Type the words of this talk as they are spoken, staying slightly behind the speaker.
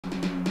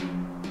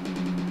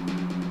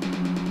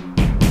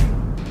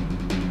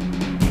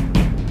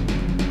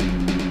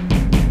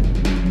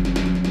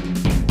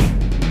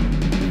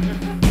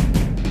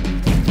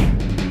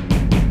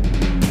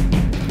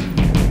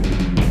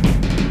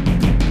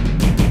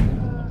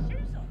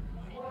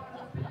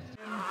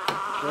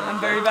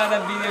very bad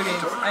at video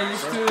games. I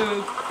used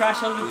to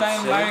crash all the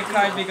time in Mario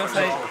Kart because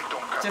I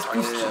just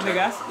pushed the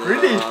gas.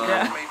 Really?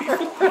 Yeah.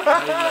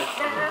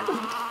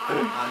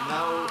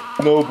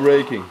 No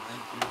braking.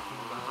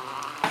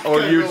 All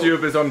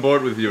YouTube is on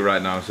board with you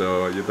right now,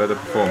 so you better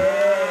perform.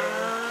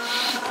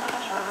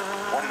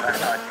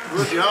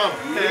 Good job.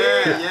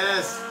 Yeah,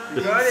 yes.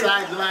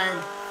 Inside line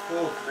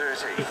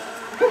 430.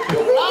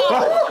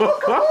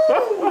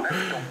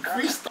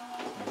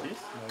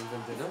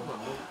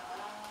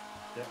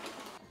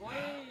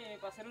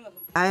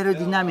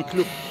 Aerodynamic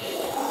look.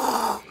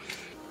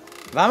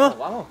 Vamos?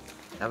 Vamos.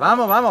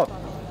 Vamos, vamos.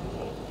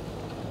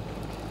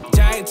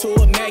 Giant to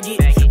a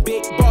maggot,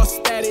 big boss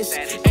status.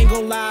 Ain't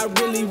gon' lie, I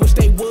really wish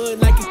they would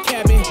like a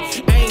cabin.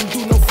 I ain't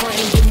do no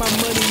frontin', get my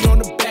money on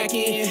the back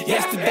end.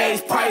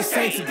 Yesterday's price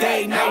ain't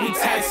today, now we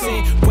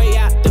taxing. Way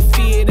out the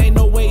fear, ain't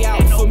no way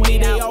out for me.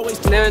 They always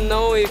Never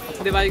know if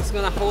the bike's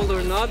gonna hold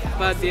or not,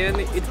 but at the end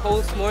it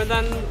holds more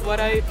than what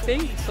I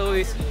think, so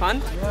it's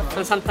fun.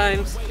 And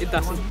sometimes it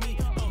doesn't.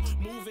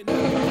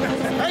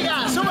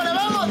 Venga, súbele,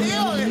 vamos,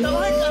 tío, que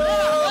estamos en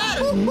carrera,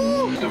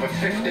 joder. Number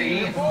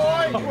 15.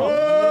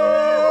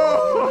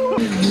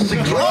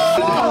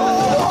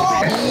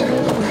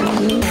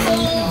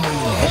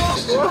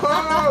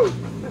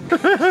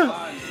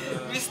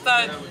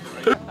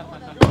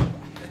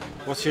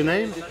 What's your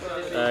name?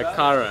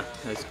 Kara.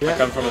 I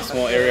come from a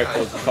small area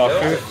called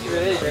Combloux.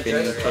 I've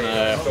been trying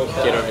to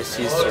get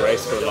overseas to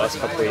race for the last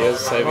couple of years,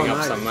 saving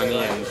up some money,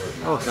 and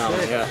now,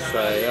 yeah,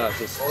 so yeah,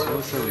 just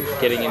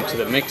getting into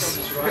the mix.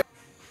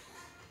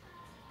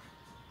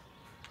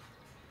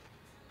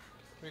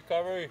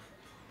 Recovery.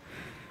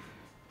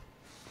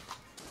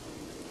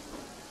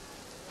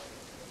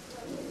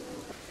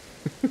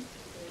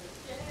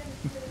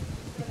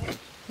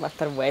 Va a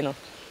estar bueno.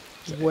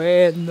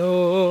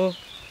 Bueno.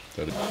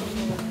 2-0.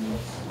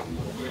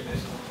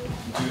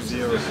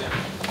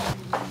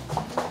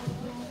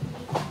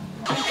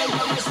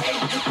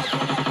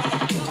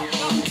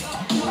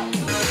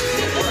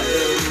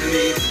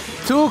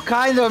 Two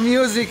kind of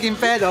music in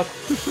paddock.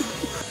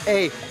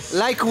 Hey,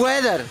 like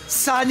weather,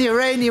 sunny,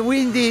 rainy,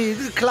 windy,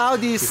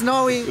 cloudy,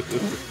 snowy.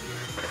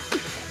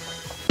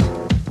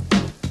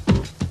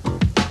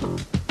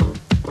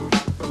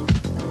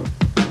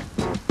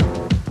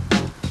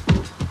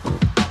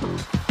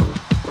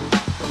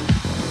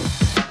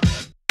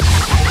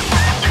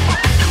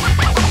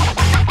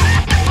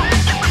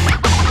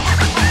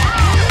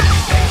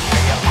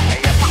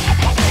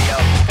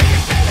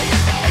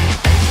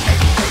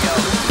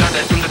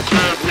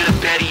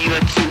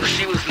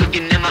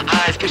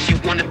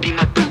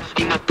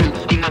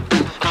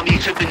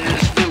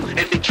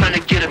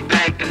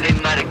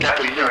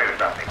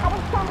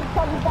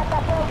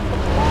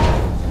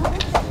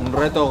 Un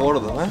reto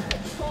gordo, ¿eh?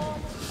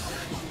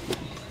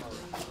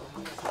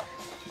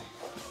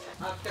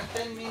 After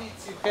 10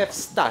 minutes you have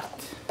start.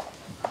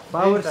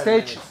 Power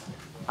stage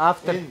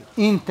after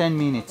in 10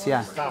 minutes,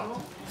 yeah.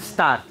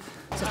 Start.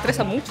 Se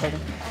estresa mucho.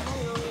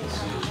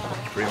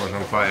 Pretty much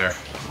on fire.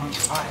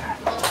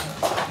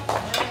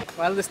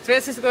 While the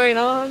stress is going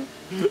on,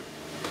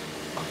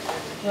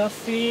 let's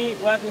see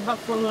what we have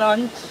for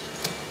lunch.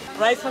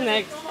 Rice and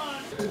eggs.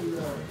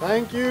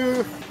 Thank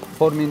you.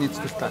 4 minutes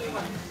to start.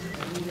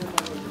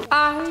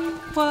 I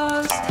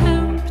was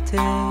tempted,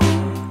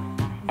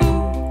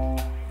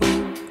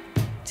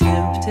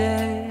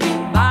 tempted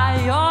by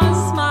your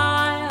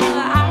smile.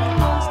 I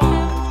was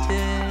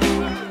tempted,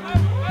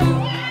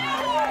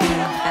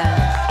 and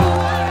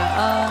for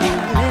a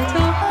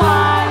little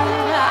while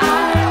I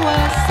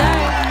was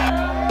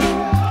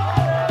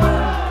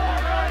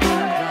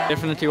certain.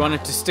 Definitely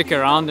wanted to stick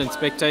around and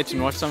spectate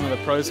and watch some of the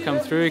pros come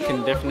through. You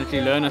can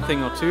definitely learn a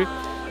thing or two.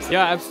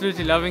 Yeah,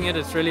 absolutely loving it.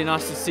 It's really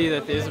nice to see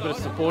that there's a bit of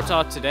support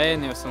out today,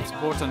 and there was some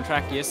support on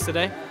track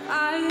yesterday.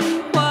 I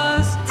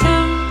was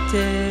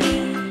tempted,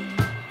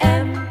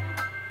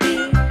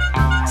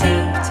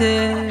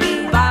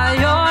 tempted by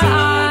your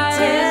eyes.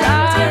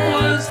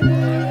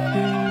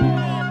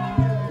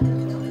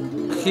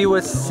 He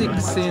was sick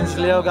since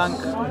Leogang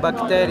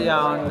bacteria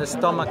on the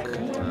stomach.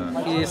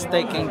 He is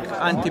taking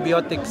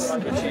antibiotics,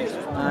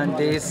 and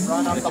these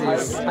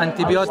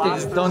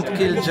antibiotics don't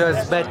kill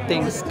just bad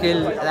things,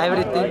 kill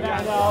everything.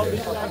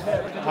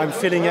 I'm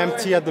feeling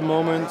empty at the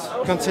moment,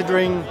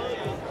 considering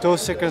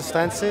those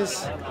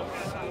circumstances.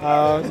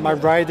 My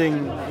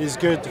riding is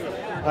good,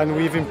 and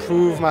we've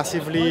improved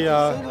massively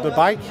the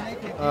bike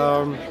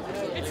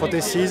for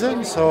this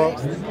season, so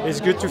it's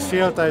good to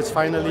feel that it's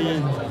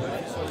finally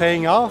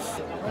paying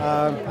off.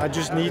 I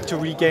just need to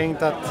regain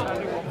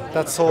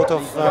that sort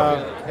of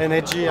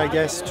energy, I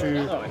guess,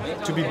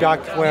 to be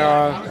back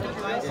where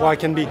I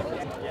can be.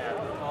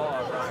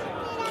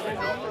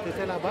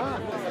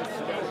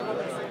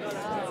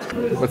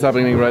 What's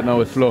happening right now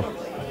with Flo?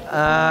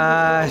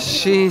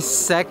 She's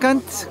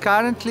second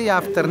currently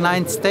after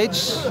 9th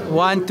stage,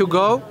 1 to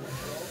go.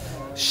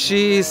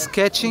 She's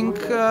catching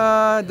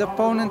the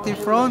opponent in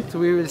front,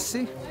 we will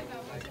see.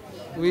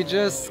 We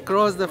just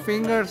cross the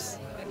fingers.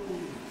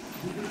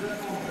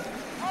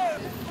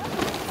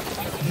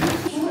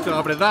 Todo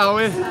apretado,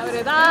 ¿eh?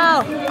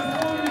 Apretado!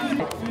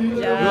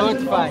 Yeah.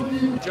 Good fight.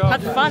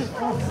 Had fun.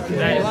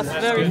 It was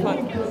very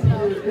fun.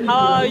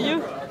 How are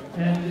you?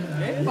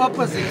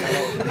 Opposite.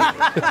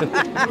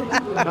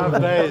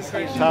 Tough days,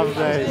 tough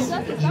days.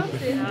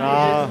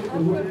 No,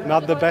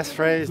 not the best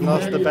race,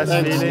 not the best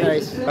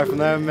feeling. I've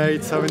never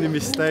made so many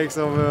mistakes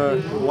over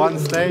one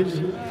stage.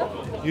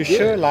 You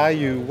sure lie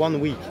you 1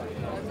 week,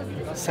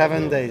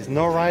 7 days,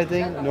 no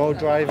riding, no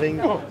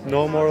driving,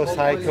 no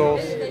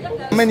motorcycles.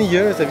 How many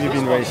years have you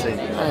been racing?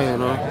 I don't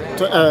know.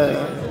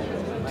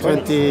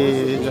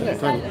 20,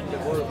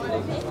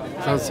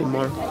 something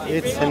more.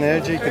 It's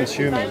energy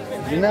consuming.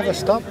 You never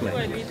stop,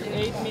 man.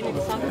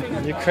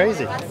 You're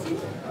crazy.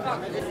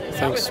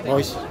 Thanks,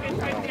 boys.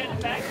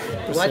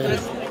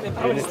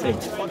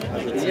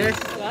 Yes.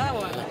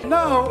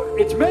 Now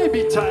it may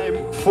be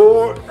time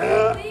for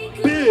a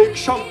big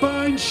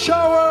champagne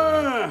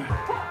shower.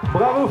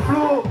 Bravo,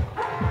 Flo.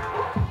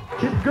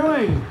 Keep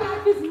going.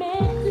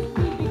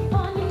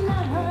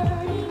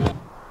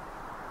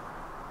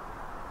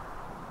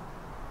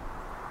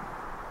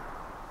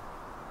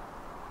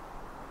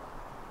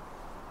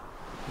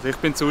 Also ich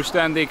bin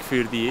zuständig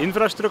für die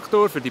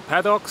Infrastruktur, für die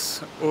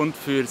Paddocks und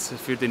für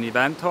den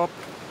Event-Hub.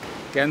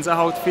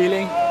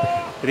 Gänsehaut-Feeling,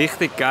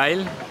 richtig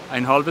geil.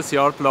 Ein halbes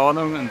Jahr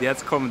Planung und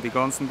jetzt kommen die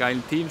ganzen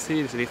geilen Teams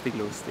hier, das ist richtig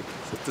lustig.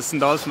 Das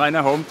sind alles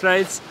meine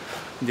Home-Trails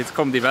und jetzt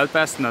kommen die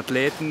weltbesten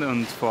Athleten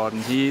und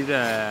fahren hier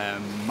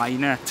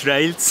meine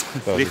Trails.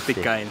 Das ist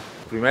richtig geil.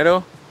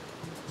 Primero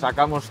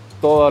sacamos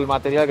todo el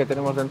material que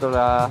tenemos dentro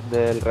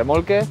del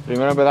remolque.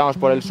 Primero empezamos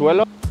por el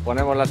suelo.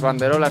 Ponemos las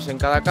banderolas en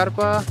cada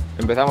carpa,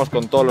 empezamos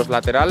con todos los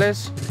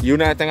laterales y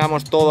una vez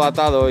tengamos todo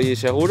atado y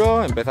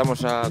seguro,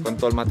 empezamos con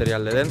todo el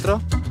material de dentro.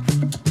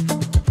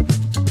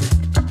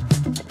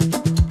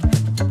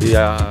 Y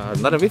a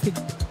andar en bici.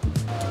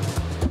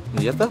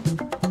 Y ya está.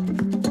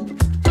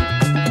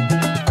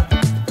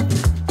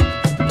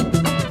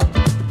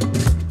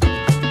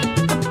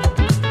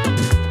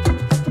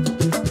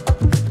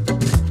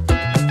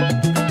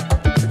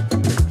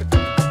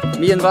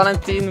 Me and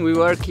Valentin, we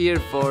work here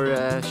for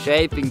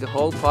shaping the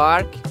whole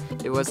park.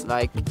 It was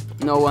like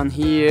no one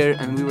here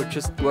and we were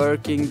just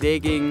working,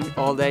 digging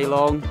all day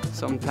long,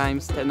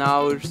 sometimes 10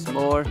 hours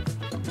more.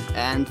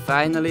 And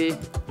finally,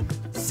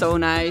 so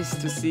nice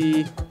to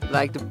see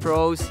like the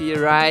pros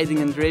here riding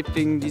and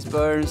ripping these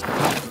burns.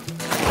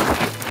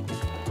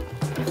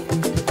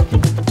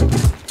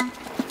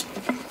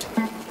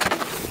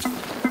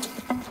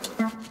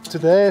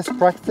 Today's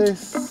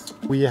practice,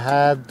 we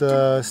had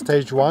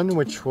stage 1,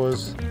 which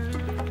was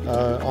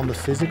on the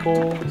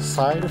physical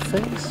side of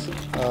things.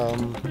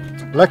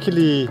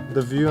 Luckily,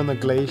 the view on the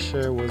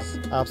glacier was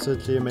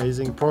absolutely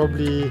amazing.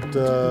 Probably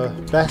the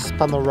best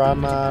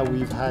panorama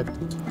we've had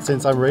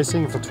since I'm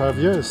racing for 12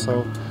 years.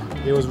 So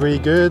it was really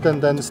good.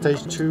 And then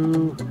stage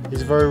 2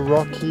 is very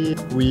rocky.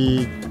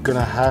 We're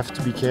gonna have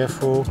to be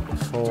careful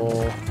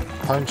for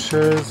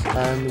punctures.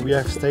 And we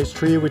have stage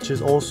 3, which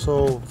is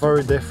also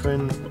very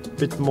different, a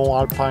bit more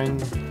alpine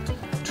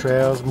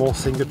trails, more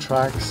single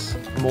tracks,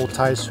 more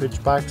tire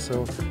switchbacks.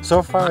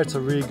 So far it's a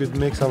really good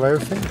mix of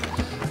everything,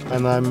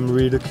 and I'm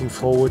really looking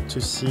forward to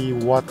see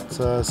what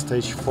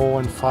stage 4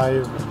 and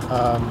 5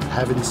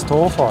 have in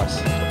store for us.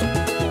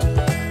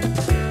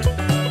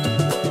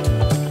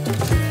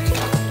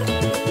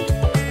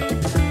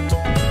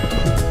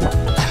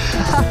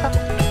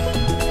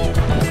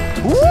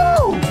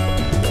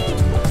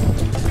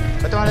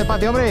 Vete más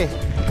despacio, hombre.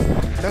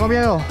 Tengo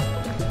miedo.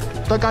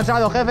 Estoy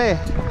cansado, jefe.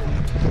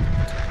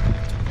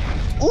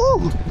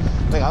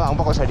 Venga, va, un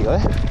poco serio, ¿eh?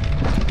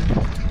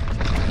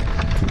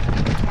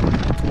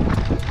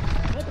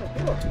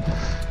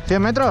 ¿100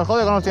 metros?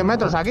 Joder, con los 100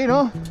 metros aquí,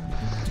 ¿no?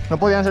 No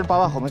podían ser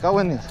para abajo, me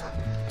cago en Dios.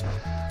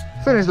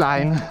 Finish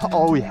line,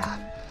 oh yeah.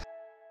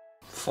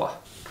 Fua,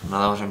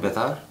 nada más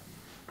empezar,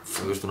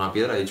 he visto una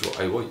piedra y he dicho,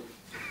 ahí voy.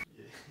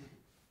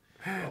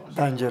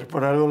 Danger,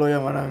 por algo lo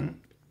llamarán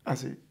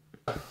así.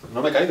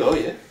 No me he caído hoy,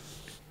 ¿eh?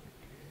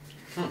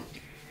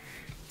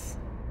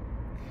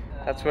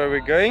 That's where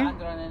we're going.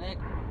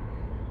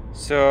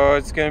 So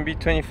it's going to be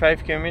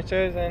 25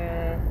 kilometers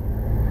and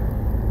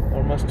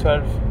almost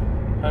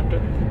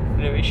 1200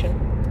 elevation.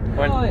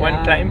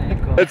 One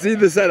climb. Let's see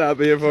the setup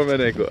here for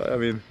Meneco. I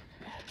mean,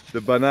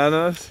 the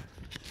bananas,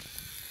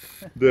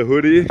 the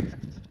hoodie,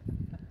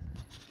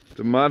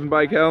 the mountain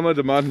bike helmet,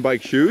 the mountain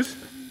bike shoes.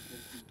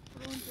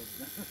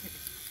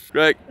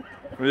 Greg,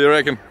 what do you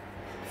reckon?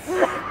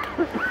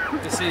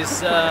 This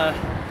is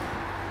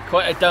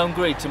quite a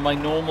downgrade to my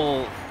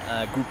normal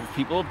group of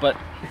people, but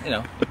you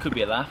know, it could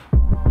be a laugh.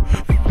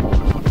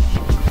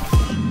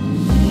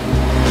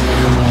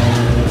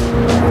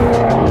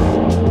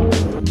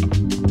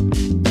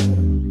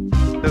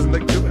 Doesn't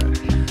look too bad.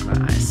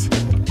 Nice.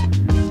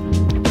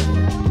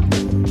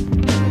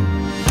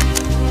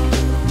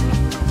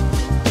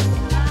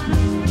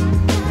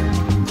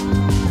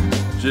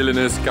 Jill in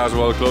his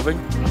casual clothing.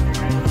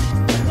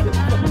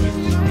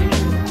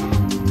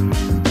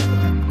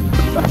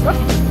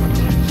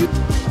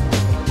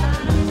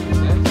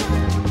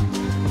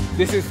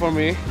 This is for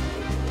me.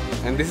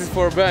 And this is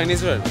for Orbea in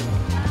Israel.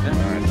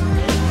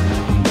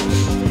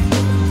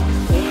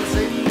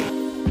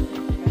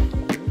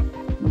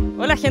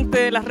 Hola gente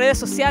de las redes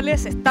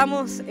sociales,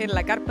 estamos en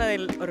la carpa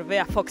del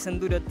Orbea Fox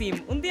Enduro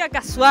Team. Un día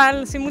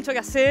casual, sin mucho que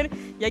hacer,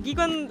 y aquí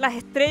con las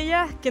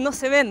estrellas que no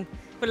se ven,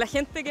 con la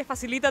gente que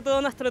facilita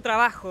todo nuestro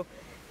trabajo.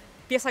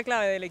 Pieza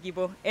clave del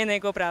equipo,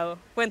 Eneco Prado.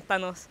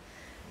 Cuéntanos,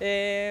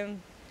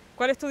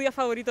 ¿cuál es tu día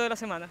favorito de la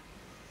semana?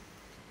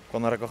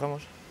 Cuando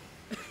recogemos.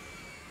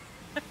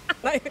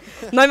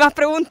 No hay más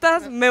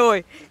preguntas, me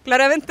voy.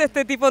 Claramente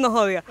este tipo nos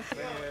odia.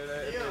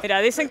 Mira,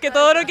 dicen que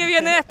todo lo que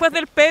viene después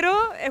del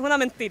pero es una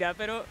mentira,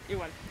 pero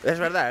igual. Es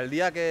verdad, el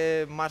día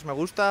que más me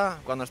gusta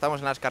cuando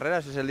estamos en las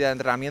carreras es el día de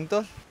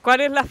entrenamientos.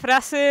 ¿Cuál es la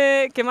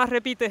frase que más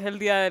repites el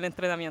día del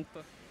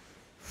entrenamiento?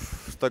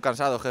 Estoy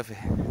cansado, jefe.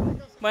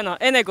 Bueno,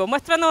 Eneco,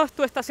 muéstranos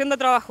tu estación de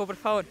trabajo, por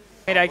favor.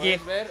 Mira aquí.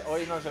 ¿Puedes ver?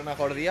 Hoy no es el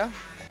mejor día.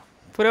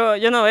 Pero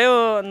yo no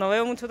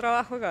veo mucho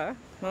trabajo acá, ¿eh?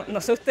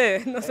 No sé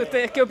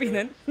ustedes qué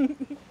opinen.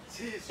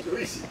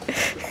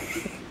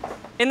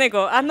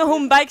 Eneco, haznos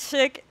un bike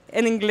check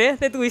en inglés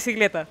de tu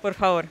bicicleta, por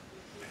favor.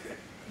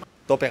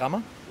 Tope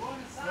gama.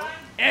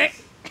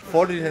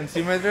 40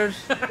 centimeters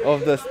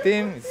of the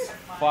steam. It's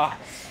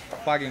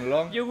fucking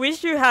long. You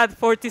wish you had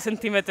 40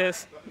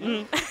 centimeters.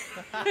 Mm.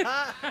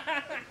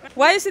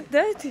 Why is it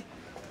dirty?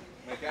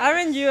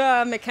 Aren't you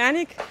a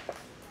mechanic?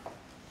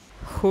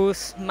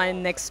 Who's my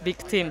next big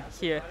team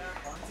here?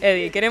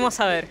 Eddie, queremos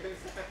saber,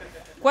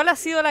 ¿cuál ha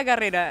sido la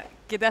carrera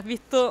que te has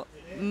visto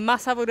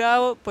más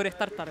apurado por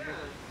estar tarde?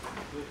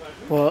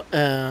 Pues,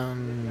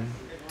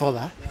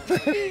 todas.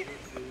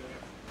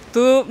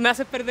 Tú me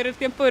haces perder el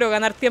tiempo, pero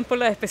ganar tiempo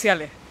en las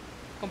especiales.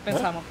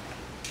 Compensamos.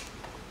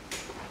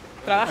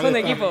 Trabajo en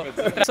equipo.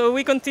 So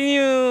we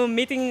continue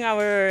meeting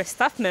our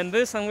staff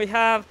members and we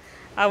have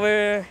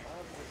our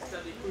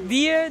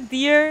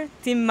dear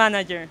team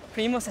manager,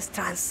 Primos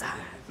Estranza.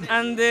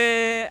 And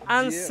the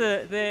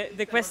answer,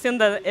 the question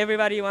that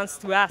everybody wants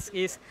to ask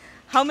is,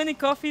 how many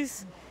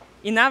coffees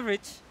in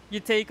average you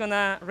take on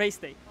a race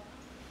day?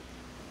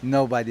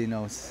 Nobody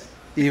knows,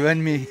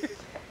 even me.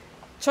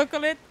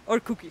 Chocolate or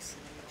cookies?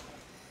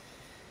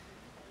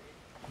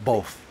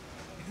 Both.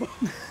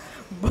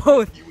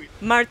 Both.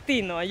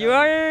 Martino, you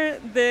are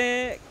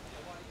the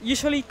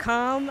usually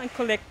calm and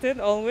collected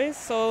always,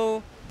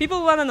 so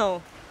people want to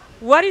know,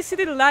 what is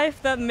it in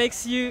life that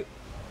makes you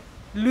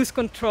lose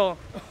control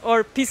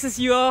or pisses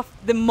you off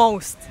the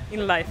most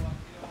in life?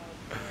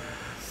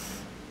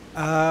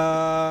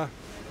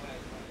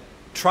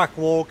 Track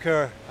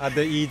walker at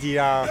the E-EDR.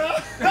 Yeah.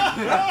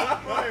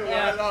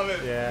 I love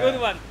it. Yeah. Good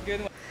one.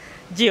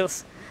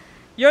 Gilles,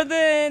 you're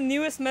the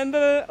newest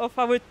member of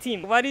our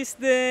team. What is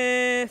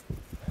the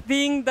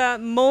thing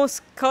that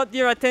most caught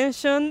your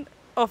attention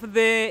of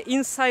the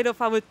inside of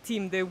our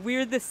team, the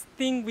weirdest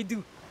thing we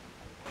do?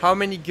 How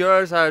many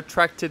girls are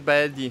attracted by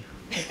Eddie?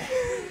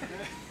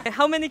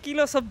 How many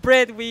kilos of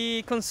bread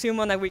we consume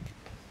on a week?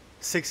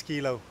 6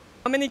 kilos.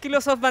 How many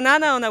kilos of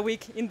banana on a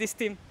week in this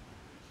team?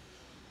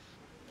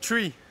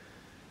 3.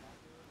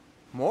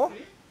 More?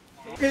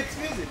 It's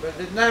easy, but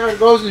it never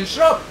goes in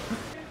shop.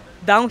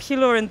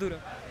 Downhill or enduro?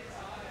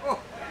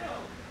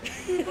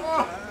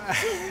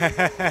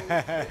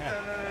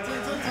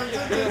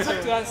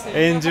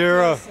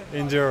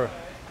 Enduro.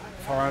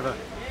 Forever.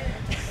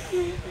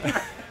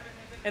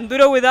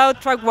 Enduro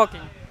without track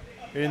walking?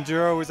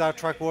 Enduro without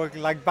track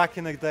walking, like back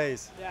in the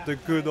days. Yeah. The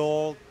good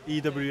old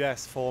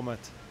EWS format.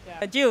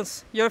 Yeah.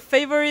 Gilles, your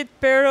favorite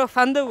pair of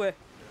underwear?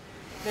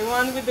 The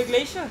one with the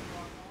glacier?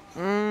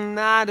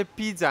 Nah, the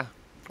pizza.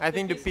 I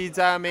think the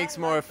pizza makes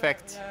more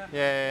effect.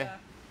 Yeah.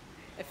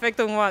 Effect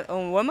on what?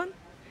 On women?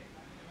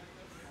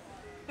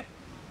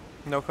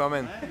 No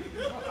comment.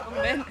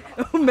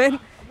 On men.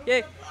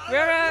 Yeah,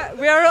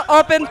 we are an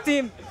open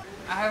team.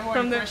 I have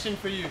one question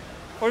for you.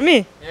 For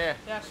me? Yeah.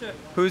 Yeah, sure.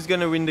 Who's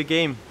gonna win the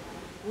game?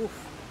 Oof.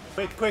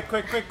 Quick.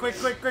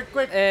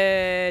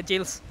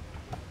 Gilles.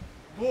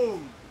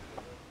 Boom.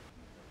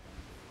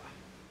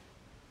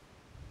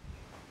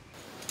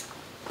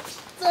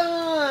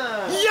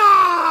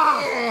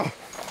 Yeah!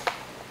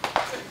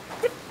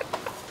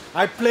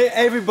 I play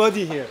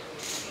everybody here.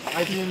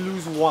 I didn't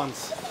lose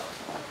once.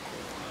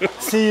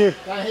 See you.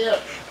 Down here.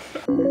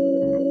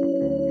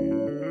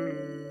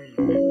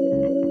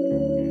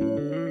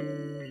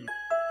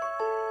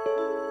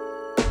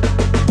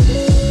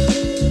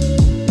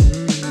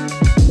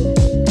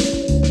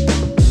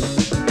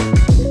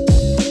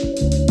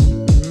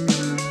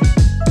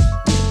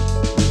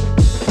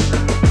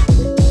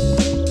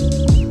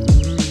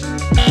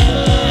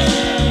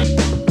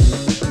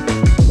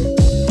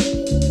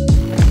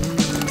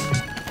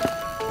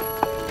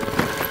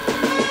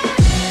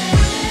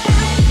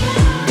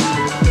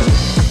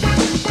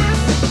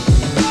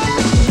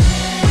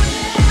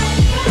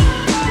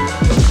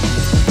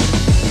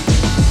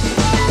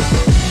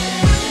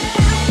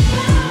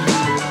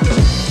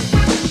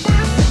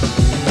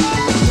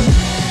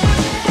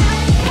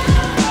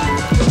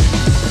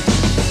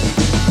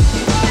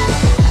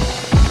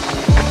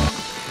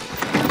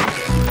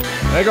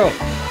 Eco,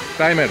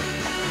 timer.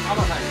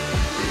 Vamos ahí.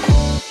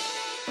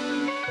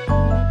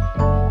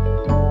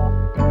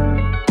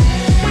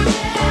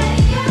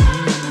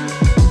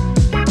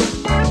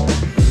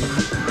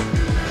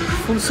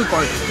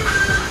 support.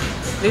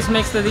 This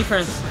makes the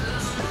difference.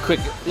 A quick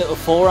little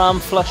forearm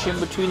flush in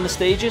between the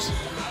stages.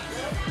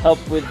 Help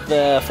with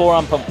the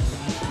forearm pump.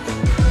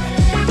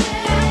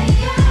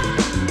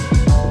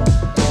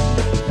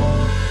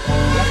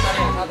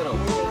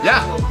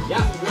 ¡Ya!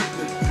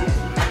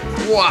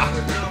 ¡Buah!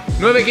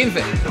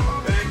 9:15.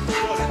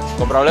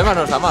 Con problemas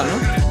no está mal,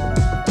 ¿no?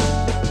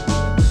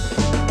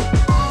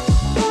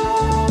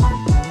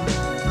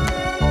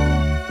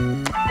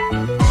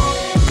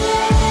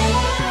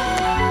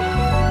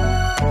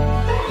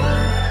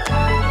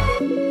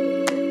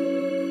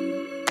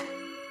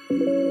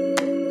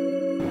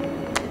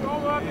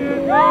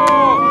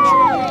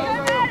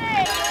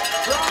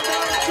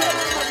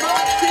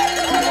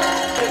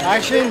 I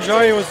actually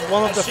enjoy it. Was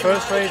one of the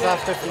first races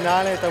after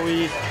finale that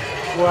we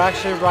were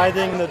actually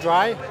riding in the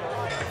dry.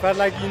 Felt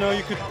like, you know,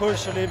 you could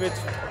push a little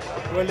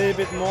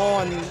bit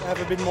more and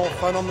have a bit more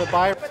fun on the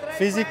bike.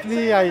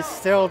 Physically, I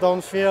still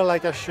don't feel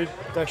like I should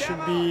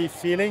be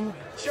feeling.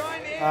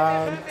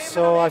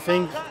 So I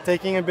think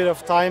taking a bit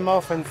of time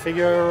off and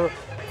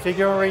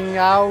figuring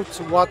out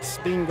what's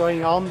been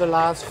going on the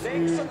last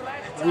few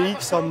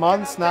weeks or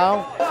months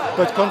now.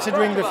 But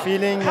considering the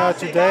feeling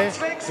today,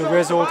 the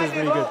result is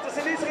really good.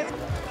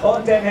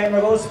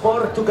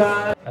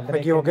 Me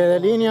equivoqué de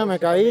línea, me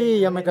caí,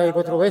 ya me caí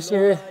 4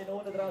 veces.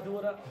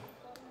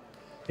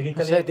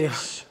 No sé, tío.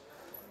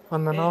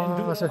 Cuando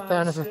no se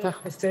está, no se está.